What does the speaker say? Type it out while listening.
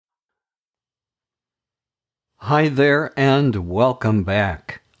Hi there and welcome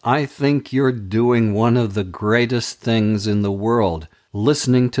back. I think you're doing one of the greatest things in the world,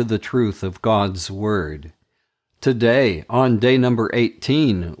 listening to the truth of God's Word. Today, on day number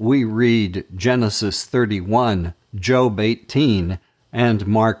 18, we read Genesis 31, Job 18, and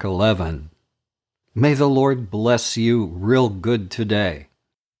Mark 11. May the Lord bless you real good today.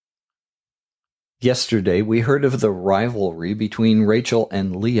 Yesterday, we heard of the rivalry between Rachel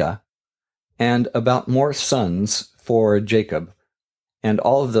and Leah, and about more sons for Jacob. And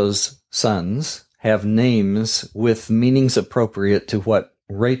all of those sons have names with meanings appropriate to what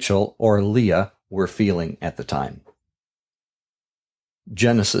Rachel or Leah were feeling at the time.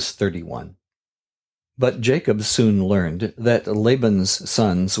 Genesis 31. But Jacob soon learned that Laban's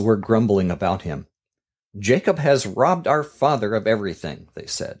sons were grumbling about him. "Jacob has robbed our father of everything," they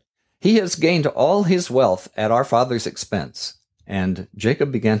said. "He has gained all his wealth at our father's expense." And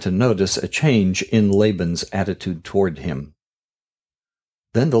Jacob began to notice a change in Laban's attitude toward him.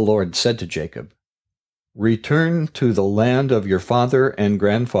 Then the Lord said to Jacob, "Return to the land of your father and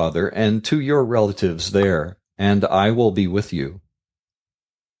grandfather and to your relatives there, and I will be with you."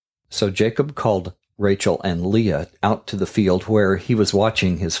 So Jacob called Rachel and Leah out to the field where he was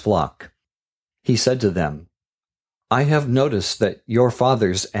watching his flock. He said to them, "I have noticed that your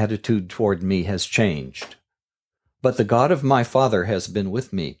father's attitude toward me has changed. But the God of my father has been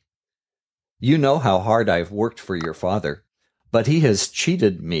with me. You know how hard I've worked for your father, but he has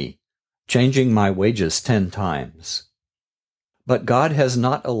cheated me, changing my wages 10 times. But God has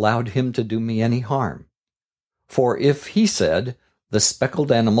not allowed him to do me any harm. For if he said, 'The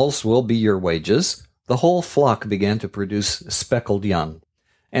speckled animals will be your wages,' the whole flock began to produce speckled young.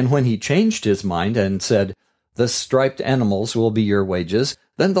 And when he changed his mind and said, 'The striped animals will be your wages,'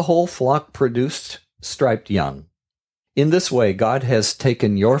 then the whole flock produced striped young. In this way, God has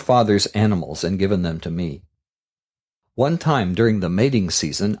taken your father's animals and given them to me. One time during the mating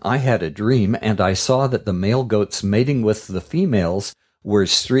season, I had a dream, and I saw that the male goats mating with the females were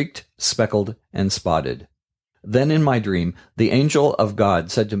streaked, speckled, and spotted. Then in my dream, the angel of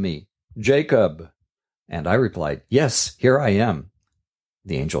God said to me, 'Jacob.' And I replied, 'Yes, here I am.'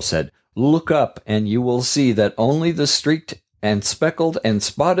 The angel said, 'Look up, and you will see that only the streaked and speckled and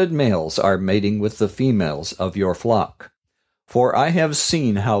spotted males are mating with the females of your flock. For I have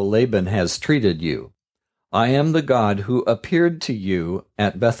seen how Laban has treated you. I am the God who appeared to you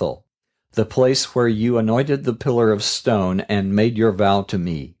at Bethel, the place where you anointed the pillar of stone and made your vow to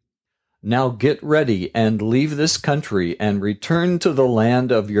me. Now get ready and leave this country and return to the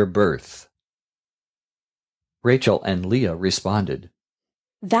land of your birth.'" Rachel and Leah responded,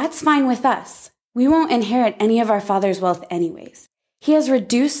 "That's fine with us. We won't inherit any of our father's wealth anyways. He has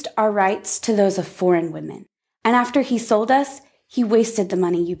reduced our rights to those of foreign women. And after he sold us, he wasted the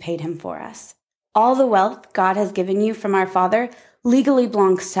money you paid him for us. All the wealth God has given you from our father legally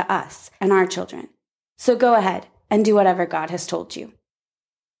belongs to us and our children. So go ahead and do whatever God has told you."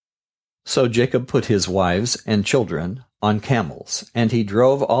 So Jacob put his wives and children on camels, and he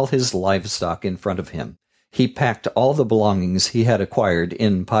drove all his livestock in front of him. He packed all the belongings he had acquired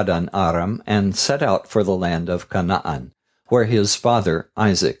in Paddan Aram and set out for the land of Canaan, where his father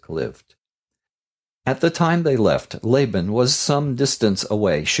Isaac lived. At the time they left, Laban was some distance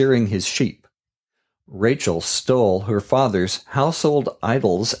away shearing his sheep. Rachel stole her father's household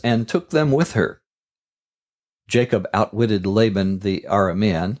idols and took them with her. Jacob outwitted Laban the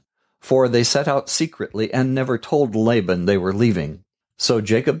Aramean, for they set out secretly and never told Laban they were leaving. So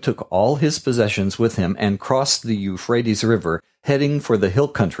Jacob took all his possessions with him and crossed the Euphrates River, heading for the hill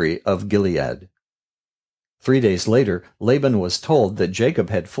country of Gilead. 3 days later, Laban was told that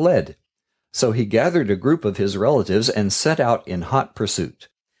Jacob had fled. So he gathered a group of his relatives and set out in hot pursuit.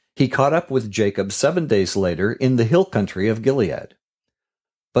 He caught up with Jacob 7 days later in the hill country of Gilead.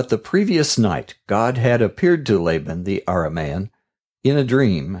 But the previous night God had appeared to Laban the Aramean in a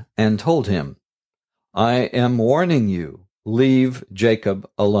dream and told him, "I am warning you. Leave Jacob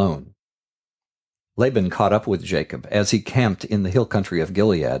alone." Laban caught up with Jacob as he camped in the hill country of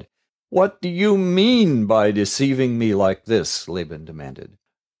Gilead. "What do you mean by deceiving me like this?" Laban demanded.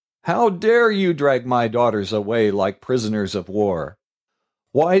 "How dare you drag my daughters away like prisoners of war?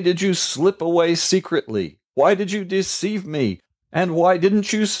 Why did you slip away secretly? Why did you deceive me? And why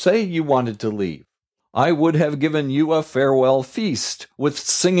didn't you say you wanted to leave? I would have given you a farewell feast, with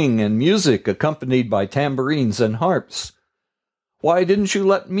singing and music accompanied by tambourines and harps. Why didn't you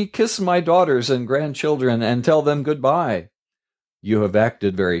let me kiss my daughters and grandchildren and tell them goodbye? You have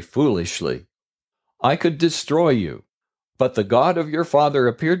acted very foolishly. I could destroy you, but the God of your father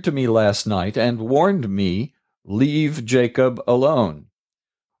appeared to me last night and warned me, 'Leave Jacob alone.'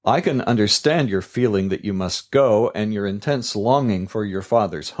 I can understand your feeling that you must go and your intense longing for your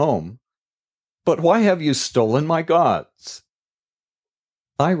father's home. But why have you stolen my gods?"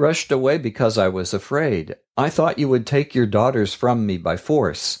 "I rushed away because I was afraid. I thought you would take your daughters from me by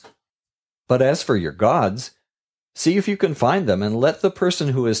force. But as for your gods, see if you can find them and let the person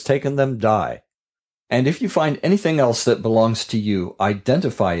who has taken them die. And if you find anything else that belongs to you,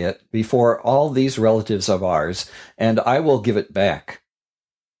 identify it before all these relatives of ours, and I will give it back."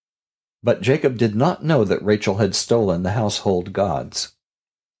 But Jacob did not know that Rachel had stolen the household gods.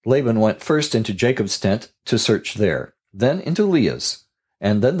 Laban went first into Jacob's tent to search there, then into Leah's,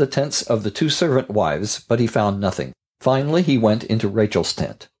 and then the tents of the 2 servant wives, but he found nothing. Finally he went into Rachel's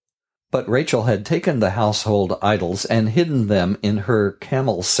tent. But Rachel had taken the household idols and hidden them in her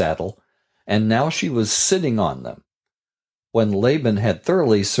camel's saddle, and now she was sitting on them. When Laban had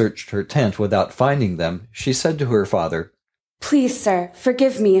thoroughly searched her tent without finding them, she said to her father, "Please, sir,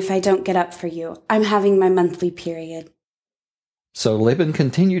 forgive me if I don't get up for you. I'm having my monthly period." So Laban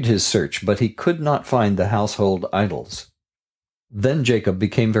continued his search, but he could not find the household idols. Then Jacob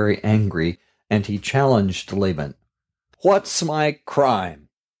became very angry, and he challenged Laban. "What's my crime?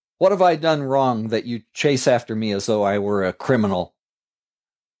 What have I done wrong that you chase after me as though I were a criminal?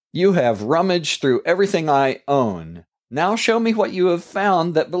 You have rummaged through everything I own. Now show me what you have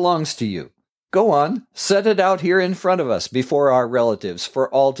found that belongs to you. Go on, set it out here in front of us before our relatives for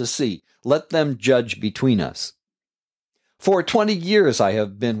all to see. Let them judge between us. For 20 years I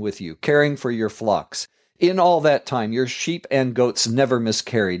have been with you, caring for your flocks. In all that time your sheep and goats never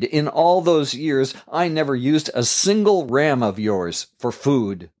miscarried. In all those years I never used a single ram of yours for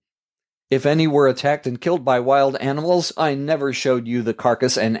food. If any were attacked and killed by wild animals, I never showed you the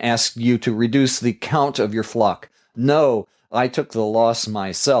carcass and asked you to reduce the count of your flock. No, I took the loss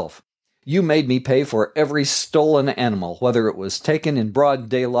myself. You made me pay for every stolen animal, whether it was taken in broad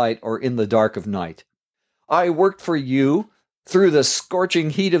daylight or in the dark of night. I worked for you through the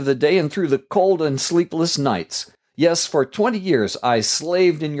scorching heat of the day and through the cold and sleepless nights. Yes, for 20 years I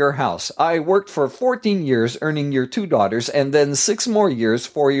slaved in your house. I worked for 14 years earning your 2 daughters and then 6 more years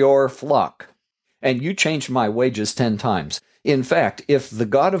for your flock. And you changed my wages 10 times. In fact, if the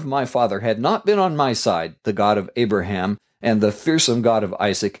God of my father had not been on my side, the God of Abraham and the fearsome God of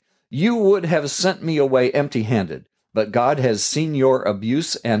Isaac, you would have sent me away empty-handed. But God has seen your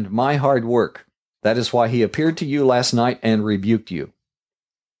abuse and my hard work. That is why he appeared to you last night and rebuked you."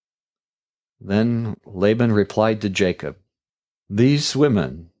 Then Laban replied to Jacob, "These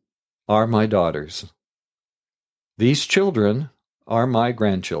women are my daughters. These children are my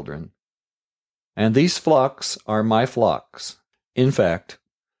grandchildren. And these flocks are my flocks. In fact,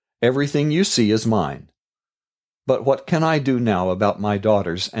 everything you see is mine. But what can I do now about my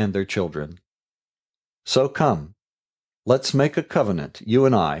daughters and their children? So come, let's make a covenant, you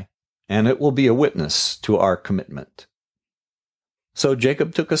and I, and it will be a witness to our commitment." So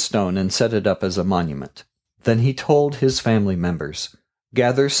Jacob took a stone and set it up as a monument. Then he told his family members,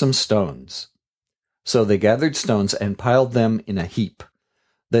 "Gather some stones." So they gathered stones and piled them in a heap.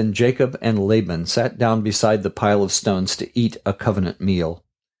 Then Jacob and Laban sat down beside the pile of stones to eat a covenant meal.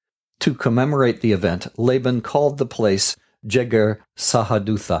 To commemorate the event, Laban called the place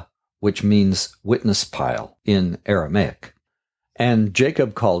Jegar-Sahadutha, which means witness pile in Aramaic. And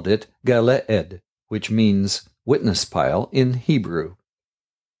Jacob called it Galeed, which means witness pile in Hebrew.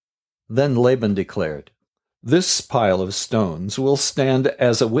 Then Laban declared, "This pile of stones will stand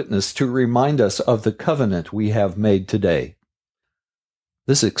as a witness to remind us of the covenant we have made today."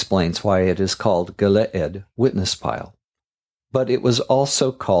 This explains why it is called Galeed, witness pile. But it was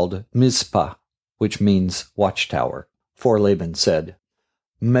also called Mizpah, which means watchtower. For Laban said,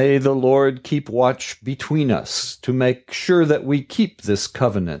 "May the Lord keep watch between us to make sure that we keep this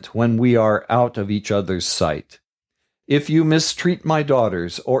covenant when we are out of each other's sight. If you mistreat my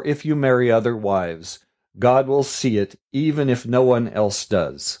daughters or if you marry other wives, God will see it even if no one else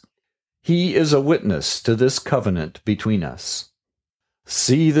does. He is a witness to this covenant between us.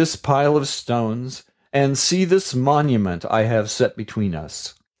 See this pile of stones and see this monument I have set between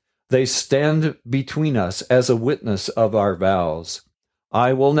us. They stand between us as a witness of our vows.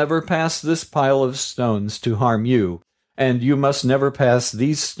 I will never pass this pile of stones to harm you, and you must never pass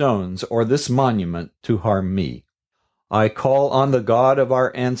these stones or this monument to harm me. I call on the God of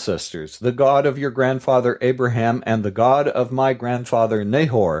our ancestors, the God of your grandfather Abraham and the God of my grandfather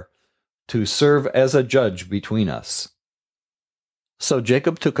Nahor, to serve as a judge between us." So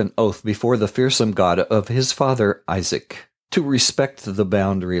Jacob took an oath before the fearsome God of his father Isaac to respect the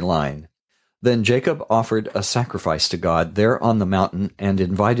boundary line. Then Jacob offered a sacrifice to God there on the mountain and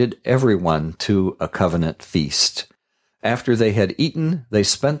invited everyone to a covenant feast. After they had eaten, they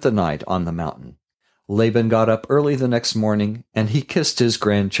spent the night on the mountain. Laban got up early the next morning, and he kissed his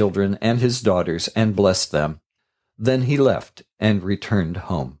grandchildren and his daughters and blessed them. Then he left and returned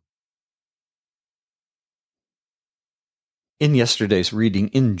home. In yesterday's reading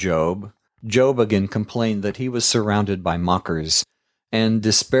in Job, Job again complained that he was surrounded by mockers, and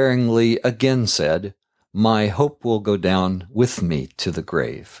despairingly again said, "My hope will go down with me to the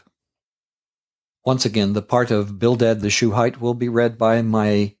grave." Once again, the part of Bildad the Shuhite will be read by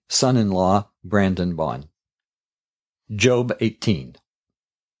my son-in-law, Brandon Bond. Job 18.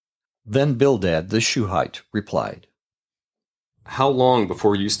 Then Bildad the Shuhite replied, "How long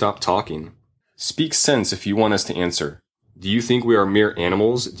before you stop talking? Speak sense if you want us to answer. Do you think we are mere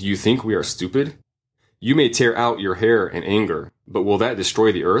animals? Do you think we are stupid? You may tear out your hair in anger, but will that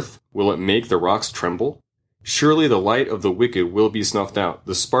destroy the earth? Will it make the rocks tremble? Surely the light of the wicked will be snuffed out.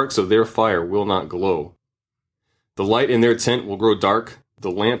 The sparks of their fire will not glow. The light in their tent will grow dark.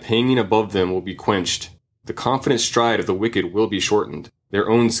 The lamp hanging above them will be quenched. The confident stride of the wicked will be shortened. Their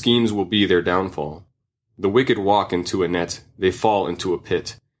own schemes will be their downfall. The wicked walk into a net. They fall into a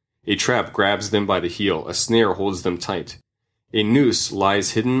pit. A trap grabs them by the heel. A snare holds them tight. A noose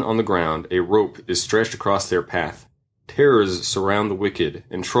lies hidden on the ground. A rope is stretched across their path. Terrors surround the wicked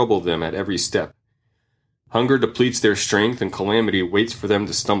and trouble them at every step. Hunger depletes their strength, and calamity waits for them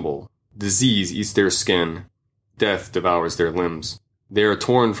to stumble. Disease eats their skin. Death devours their limbs. They are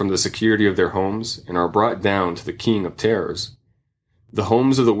torn from the security of their homes and are brought down to the king of terrors. The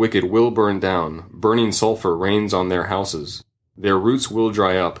homes of the wicked will burn down. Burning sulfur rains on their houses. Their roots will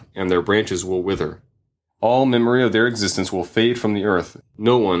dry up, and their branches will wither. All memory of their existence will fade from the earth.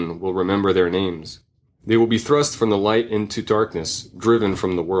 No one will remember their names. They will be thrust from the light into darkness, driven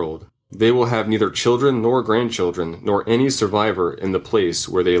from the world. They will have neither children nor grandchildren, nor any survivor in the place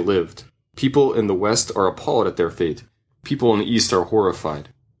where they lived. People in the west are appalled at their fate. People in the east are horrified.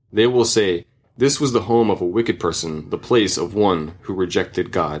 They will say, "This was the home of a wicked person, the place of one who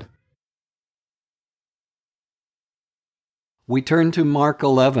rejected God." We turn to Mark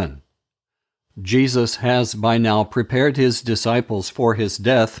 11. Jesus has by now prepared his disciples for his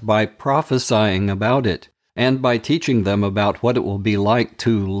death by prophesying about it, and by teaching them about what it will be like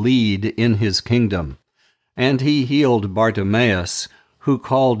to lead in his kingdom. And he healed Bartimaeus, who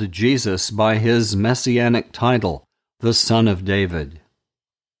called Jesus by his Messianic title, the Son of David.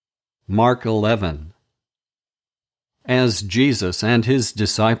 Mark 11. As Jesus and his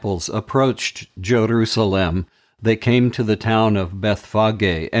disciples approached Jerusalem, they came to the town of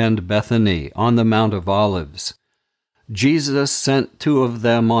Bethphage and Bethany on the Mount of Olives. Jesus sent two of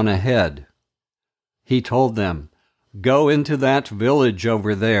them on ahead. He told them, "Go into that village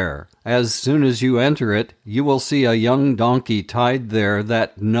over there. As soon as you enter it, you will see a young donkey tied there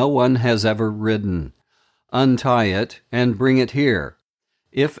that no one has ever ridden. Untie it and bring it here.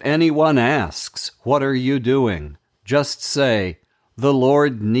 If anyone asks, 'What are you doing?' just say, 'The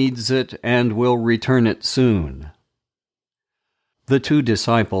Lord needs it and will return it soon.'" The two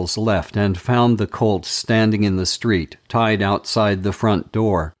disciples left and found the colt standing in the street, tied outside the front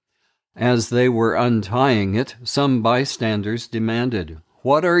door. As they were untying it, some bystanders demanded,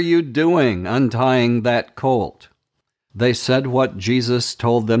 "What are you doing, untying that colt?" They said what Jesus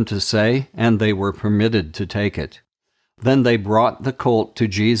told them to say, and they were permitted to take it. Then they brought the colt to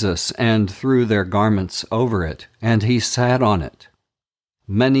Jesus and threw their garments over it, and he sat on it.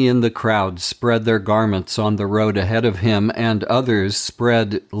 Many in the crowd spread their garments on the road ahead of him, and others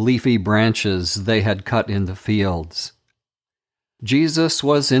spread leafy branches they had cut in the fields. Jesus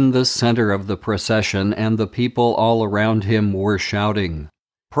was in the center of the procession, and the people all around him were shouting,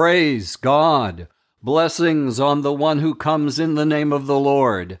 "Praise God! Blessings on the one who comes in the name of the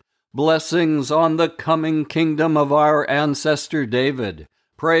Lord! Blessings on the coming kingdom of our ancestor David!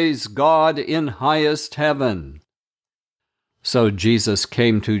 Praise God in highest heaven!" So Jesus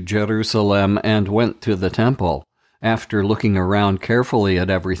came to Jerusalem and went to the temple. After looking around carefully at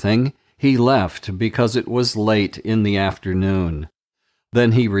everything, he left because it was late in the afternoon.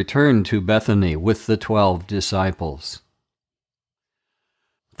 Then he returned to Bethany with the 12 disciples.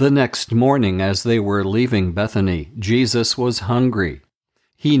 The next morning, as they were leaving Bethany, Jesus was hungry.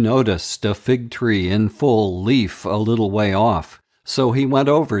 He noticed a fig tree in full leaf a little way off, so he went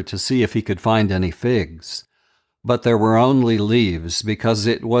over to see if he could find any figs. But there were only leaves because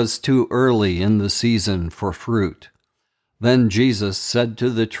it was too early in the season for fruit. Then Jesus said to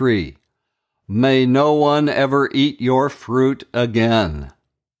the tree, "May no one ever eat your fruit again."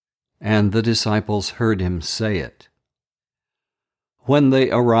 And the disciples heard him say it. When they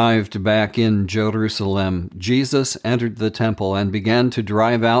arrived back in Jerusalem, Jesus entered the temple and began to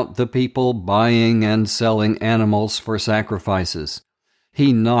drive out the people buying and selling animals for sacrifices.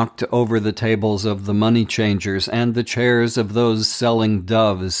 He knocked over the tables of the money changers and the chairs of those selling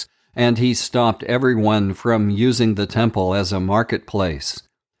doves, and he stopped everyone from using the temple as a marketplace.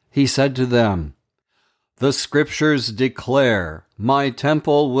 He said to them, "The Scriptures declare, 'My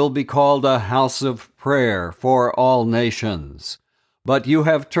temple will be called a house of prayer for all nations,' but you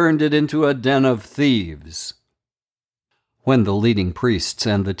have turned it into a den of thieves." When the leading priests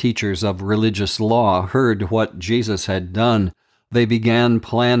and the teachers of religious law heard what Jesus had done, they began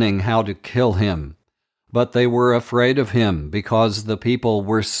planning how to kill him. But they were afraid of him because the people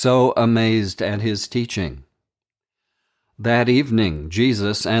were so amazed at his teaching. That evening,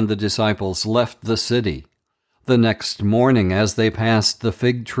 Jesus and the disciples left the city. The next morning, as they passed the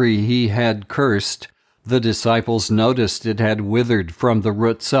fig tree he had cursed, the disciples noticed it had withered from the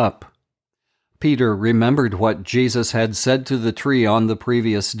roots up. Peter remembered what Jesus had said to the tree on the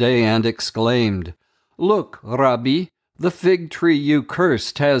previous day and exclaimed, "Look, Rabbi, the fig tree you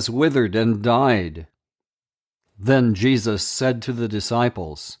cursed has withered and died." Then Jesus said to the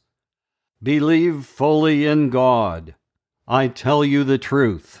disciples, "Believe fully in God. I tell you the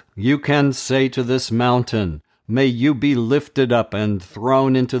truth. You can say to this mountain, 'May you be lifted up and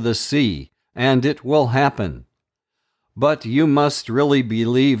thrown into the sea,' and it will happen. But you must really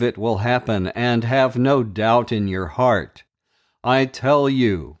believe it will happen and have no doubt in your heart. I tell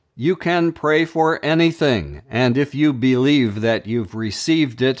you, you can pray for anything, and if you believe that you've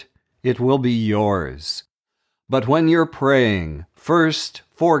received it, it will be yours. But when you're praying, first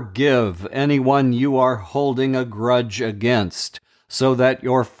forgive anyone you are holding a grudge against, so that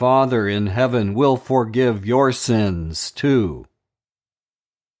your Father in heaven will forgive your sins too."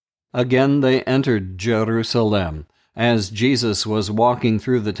 Again they entered Jerusalem. As Jesus was walking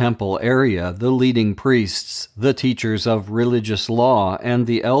through the temple area, the leading priests, the teachers of religious law, and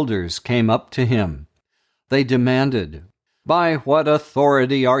the elders came up to him. They demanded, "By what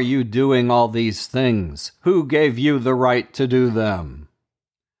authority are you doing all these things? Who gave you the right to do them?"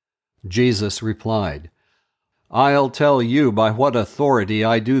 Jesus replied, "I'll tell you by what authority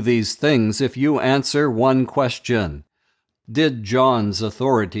I do these things if you answer one question. Did John's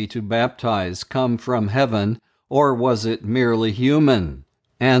authority to baptize come from heaven, or was it merely human?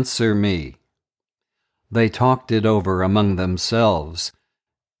 Answer me." They talked it over among themselves.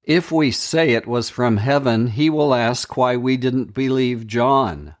 "If we say it was from heaven, he will ask why we didn't believe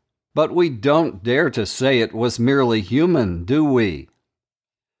John. But we don't dare to say it was merely human, do we?"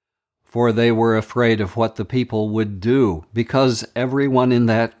 For they were afraid of what the people would do, because everyone in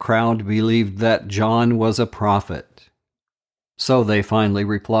that crowd believed that John was a prophet. So they finally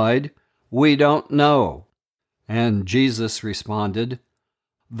replied, "We don't know." And Jesus responded,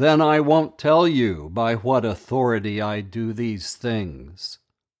 "Then I won't tell you by what authority I do these things."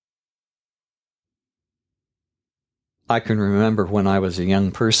 I can remember when I was a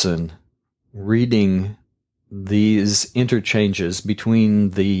young person reading these interchanges between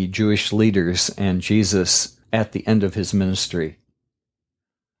the Jewish leaders and Jesus at the end of his ministry.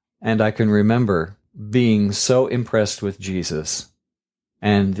 And I can remember being so impressed with Jesus,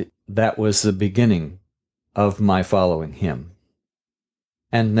 and that was the beginning of my following him.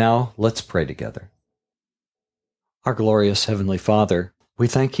 And now let's pray together. Our glorious Heavenly Father, we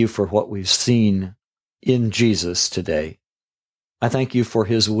thank you for what we've seen in Jesus today. I thank you for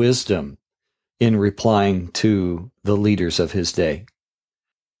his wisdom in replying to the leaders of his day.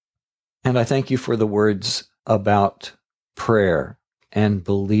 And I thank you for the words about prayer and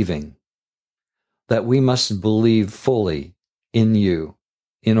believing, that we must believe fully in you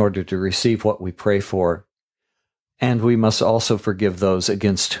in order to receive what we pray for, and we must also forgive those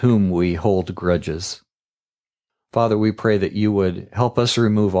against whom we hold grudges. Father, we pray that you would help us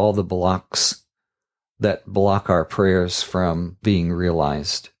remove all the blocks that block our prayers from being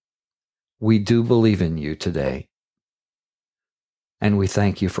realized. We do believe in you today, and we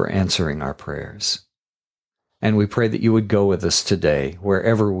thank you for answering our prayers. And we pray that you would go with us today,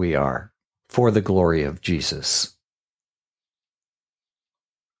 wherever we are, for the glory of Jesus.